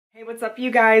Hey, what's up you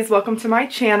guys? Welcome to my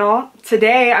channel.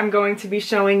 Today I'm going to be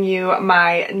showing you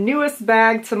my newest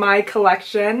bag to my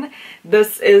collection.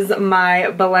 This is my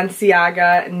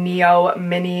Balenciaga Neo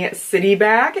Mini City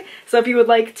bag. So if you would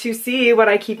like to see what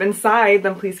I keep inside,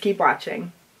 then please keep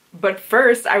watching. But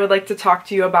first, I would like to talk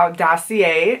to you about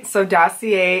Dossier. So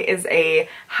Dossier is a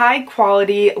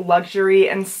high-quality,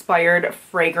 luxury-inspired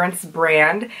fragrance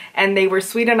brand, and they were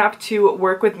sweet enough to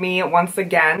work with me once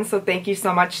again, so thank you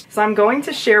so much. So I'm going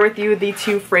to share with you the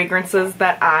two fragrances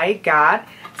that I got.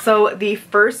 So the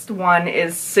first one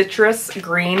is Citrus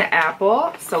Green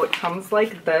Apple. So it comes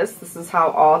like this. This is how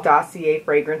all Dossier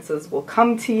fragrances will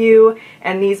come to you.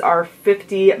 And these are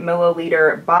 50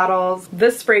 milliliter bottles.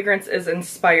 This fragrance is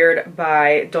inspired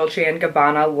by Dolce &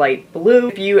 Gabbana Light Blue.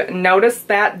 If you notice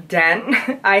that dent,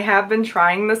 I have been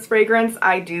trying this fragrance.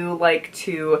 I do like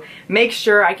to make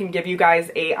sure I can give you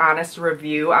guys an honest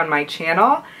review on my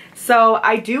channel. So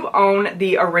I do own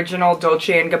the original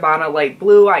Dolce & Gabbana Light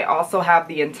Blue. I also have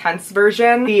the Intense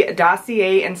version. The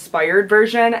Dossier inspired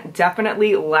version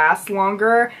definitely lasts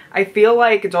longer. I feel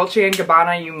like Dolce &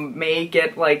 Gabbana you may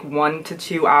get like 1 to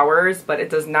 2 hours, but it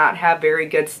does not have very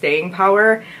good staying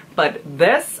power. But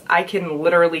this, I can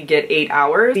literally get 8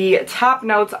 hours. The top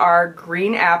notes are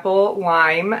green apple,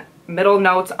 lime. Middle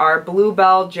notes are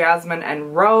bluebell, jasmine,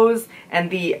 and rose. And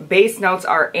the base notes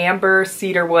are amber,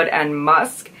 cedarwood, and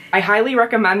musk. I highly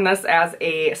recommend this as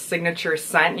a signature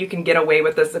scent. You can get away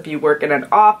with this if you work in an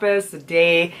office,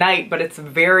 day, night, but it's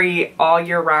very all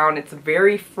year round. It's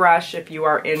very fresh if you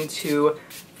are into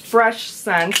fresh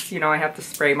scents. You know, I have to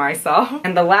spray myself.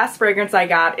 And the last fragrance I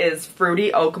got is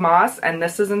Fruity Oak Moss, and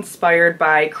this is inspired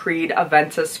by Creed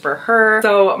Aventus for Her.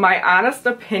 So my honest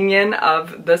opinion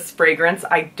of this fragrance,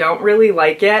 I don't really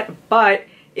like it, but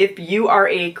if you are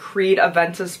a Creed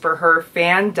Aventus for Her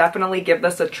fan, definitely give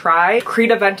this a try. Creed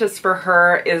Aventus for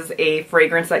Her is a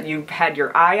fragrance that you've had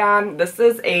your eye on. This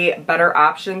is a better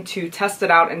option to test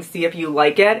it out and see if you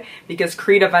like it, because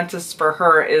Creed Aventus for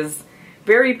Her is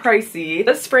very pricey.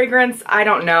 This fragrance, I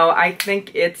don't know. I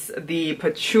think it's the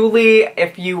patchouli.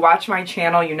 If you watch my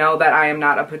channel, you know that I am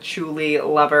not a patchouli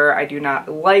lover. I do not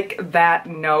like that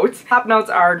note. Top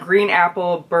notes are green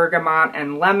apple, bergamot,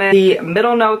 and lemon. The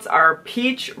middle notes are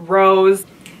peach, rose,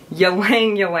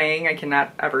 ylang ylang, I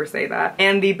cannot ever say that.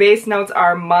 And the base notes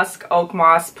are musk, oak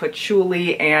moss,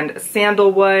 patchouli, and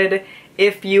sandalwood.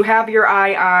 If you have your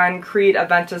eye on Creed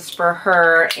Aventus for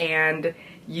Her and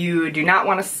you do not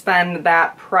want to spend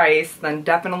that price, then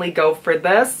definitely go for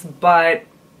this, but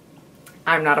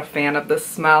I'm not a fan of the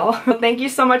smell. So thank you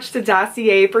so much to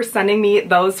Dossier for sending me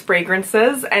those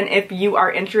fragrances, and if you are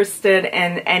interested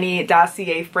in any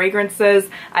Dossier fragrances,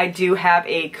 I do have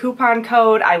a coupon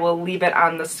code. I will leave it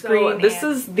on the screen. So this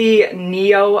is the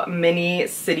Neo Mini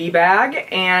City bag,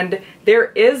 and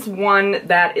there is one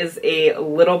that is a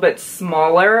little bit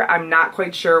smaller. I'm not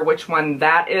quite sure which one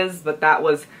that is, but that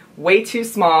was way too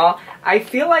small. I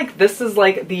feel like this is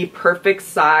like the perfect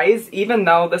size. Even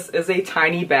though this is a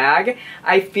tiny bag,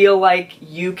 I feel like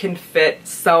you can fit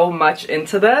so much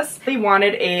into this. They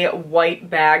wanted a white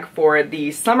bag for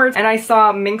the summer, and I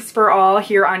saw Minx for All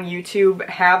here on YouTube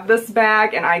have this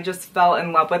bag, and I just fell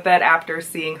in love with it after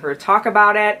seeing her talk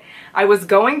about it. I was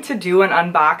going to do an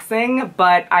unboxing,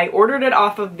 but I ordered it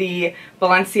off of the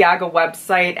Balenciaga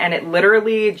website, and it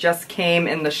literally just came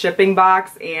in the shipping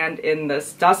box and in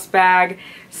this dust bag.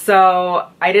 So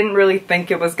I didn't really think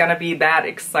it was gonna be that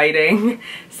exciting.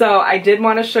 So I did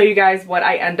want to show you guys what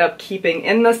I end up keeping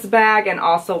in this bag and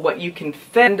also what you can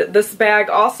fit. And this bag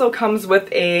also comes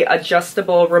with a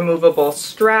adjustable removable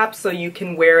strap, so you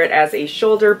can wear it as a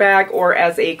shoulder bag or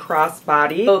as a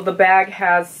crossbody. So the bag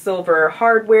has silver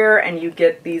hardware, and you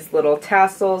get these little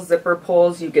tassels, zipper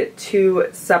pulls. You get 2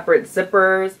 separate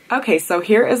zippers. Okay, so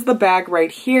here is the bag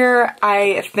right here.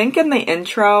 I think in the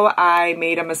intro I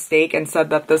made a mistake and said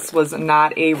that this was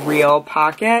not a real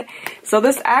pocket. So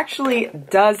this actually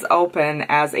does open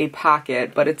as a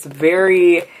pocket, but it's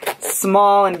very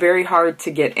small and very hard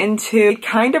to get into. It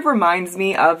kind of reminds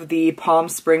me of the Palm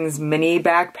Springs mini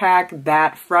backpack,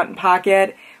 that front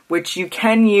pocket, which you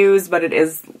can use, but it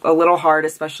is a little hard,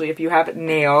 especially if you have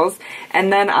nails. And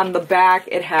then on the back,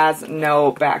 it has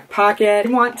no back pocket. I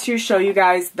want to show you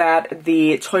guys that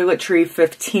the Toiletry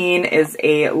 15 is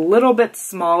a little bit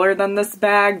smaller than this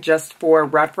bag, just for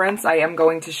reference. I am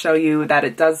going to show you that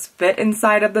it does fit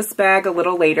inside of this bag a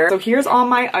little later. So here's all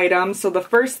my items. So the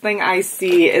first thing I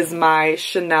see is my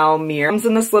Chanel mirror. It comes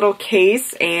in this little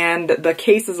case, and the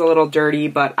case is a little dirty,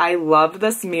 but I love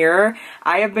this mirror.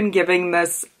 I have been giving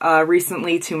this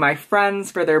recently to my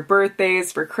friends for their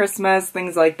birthdays, for Christmas,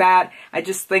 things like that. I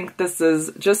just think this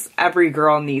is just every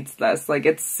girl needs this. Like,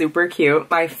 it's super cute.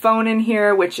 My phone in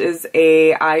here, which is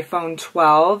a iPhone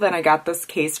 12, and I got this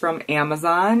case from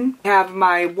Amazon. I have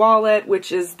my wallet,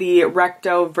 which is the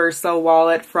Recto Verso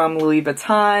wallet from Louis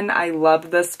Vuitton. I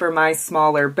love this for my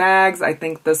smaller bags. I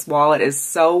think this wallet is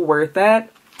so worth it.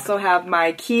 Also have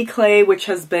my key clay, which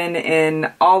has been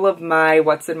in all of my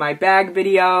what's in my bag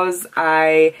videos.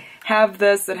 I have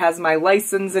this. It has my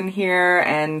license in here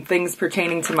and things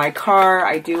pertaining to my car.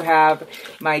 I do have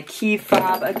my key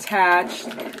fob attached.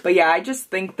 But yeah, I just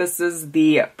think this is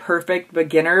the perfect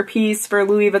beginner piece for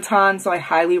Louis Vuitton, so I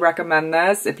highly recommend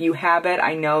this. If you have it,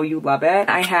 I know you love it.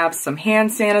 I have some hand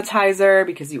sanitizer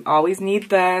because you always need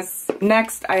this.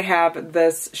 Next, I have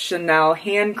this Chanel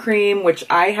hand cream, which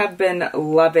I have been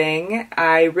loving.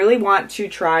 I really want to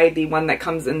try the one that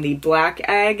comes in the black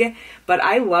egg, but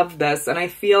I love this, and I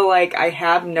feel like I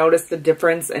have noticed a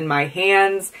difference in my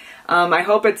hands. I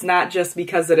hope it's not just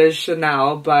because it is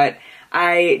Chanel, but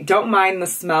I don't mind the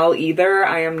smell either.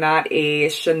 I am not a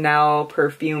Chanel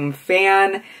perfume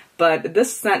fan, but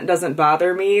this scent doesn't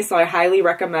bother me, so I highly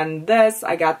recommend this.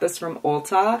 I got this from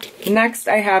Ulta. Next,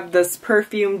 I have this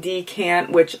perfume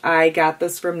decant, which I got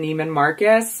this from Neiman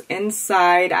Marcus.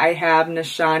 Inside, I have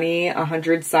Nishani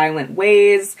 100 Silent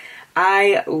Ways.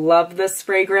 I love this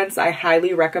fragrance. I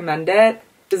highly recommend it.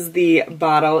 This is the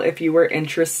bottle if you were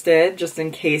interested, just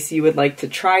in case you would like to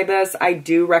try this. I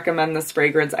do recommend this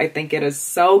fragrance. I think it is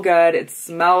so good. It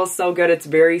smells so good. It's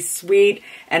very sweet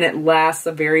and it lasts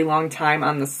a very long time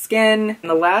on the skin. And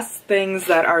the last things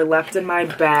that are left in my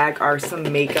bag are some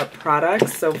makeup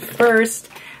products. So first,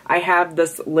 I have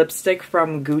this lipstick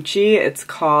from Gucci. It's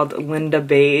called Linda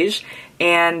Beige.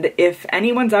 And if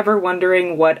anyone's ever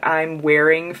wondering what I'm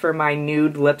wearing for my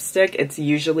nude lipstick, it's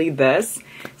usually this.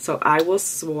 So I will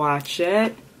swatch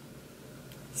it.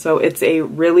 So it's a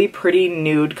really pretty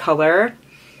nude color.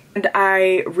 And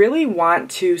I really want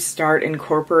to start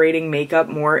incorporating makeup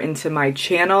more into my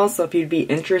channel. So if you'd be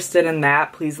interested in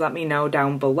that, please let me know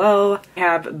down below. I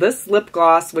have this lip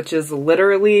gloss, which is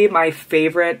literally my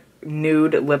favorite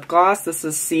nude lip gloss. This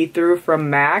is See-Through from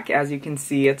MAC. As you can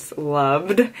see, it's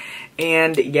loved.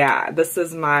 And yeah, this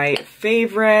is my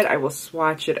favorite. I will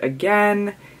swatch it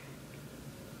again.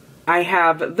 I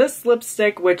have this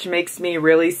lipstick, which makes me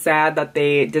really sad that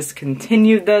they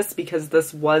discontinued this because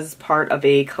this was part of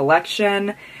a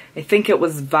collection. I think it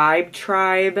was Vibe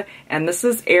Tribe, and this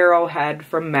is Arrowhead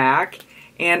from MAC.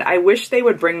 And I wish they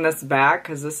would bring this back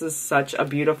because this is such a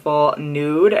beautiful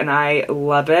nude and I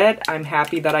love it. I'm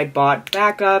happy that I bought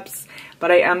backups,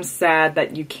 but I am sad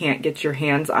that you can't get your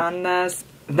hands on this.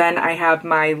 Then I have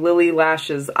my Lily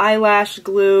Lashes eyelash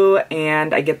glue,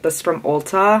 and I get this from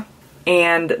Ulta.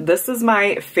 And this is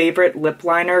my favorite lip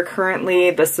liner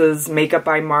currently. This is Makeup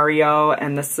by Mario,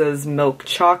 and this is Milk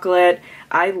Chocolate.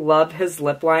 I love his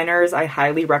lip liners. I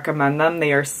highly recommend them.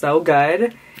 They are so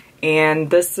good. And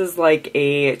this is like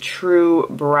a true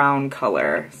brown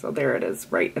color. So there it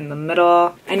is right in the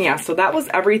middle. And yeah, so that was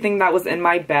everything that was in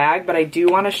my bag, but I do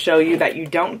want to show you that you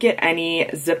don't get any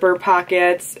zipper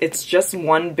pockets. It's just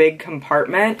one big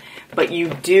compartment, but you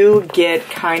do get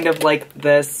kind of like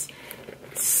this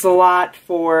slot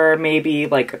for maybe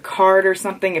like a card or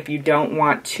something if you don't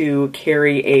want to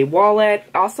carry a wallet.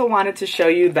 I also wanted to show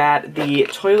you that the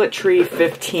Toiletry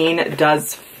 15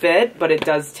 does fit, but it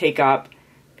does take up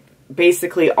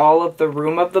basically all of the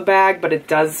room of the bag, but it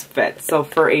does fit. So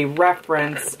for a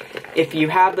reference, if you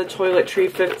have the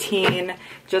Toiletry 15,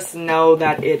 just know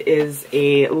that it is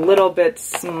a little bit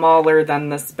smaller than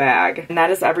this bag. And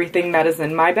that is everything that is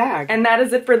in my bag. And that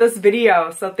is it for this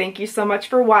video. So thank you so much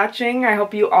for watching. I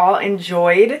hope you all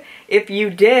enjoyed. If you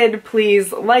did,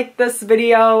 please like this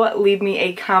video, leave me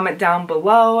a comment down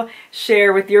below,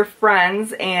 share with your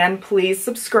friends, and please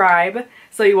subscribe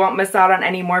so you won't miss out on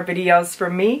any more videos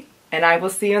from me. And I will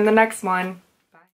see you in the next one.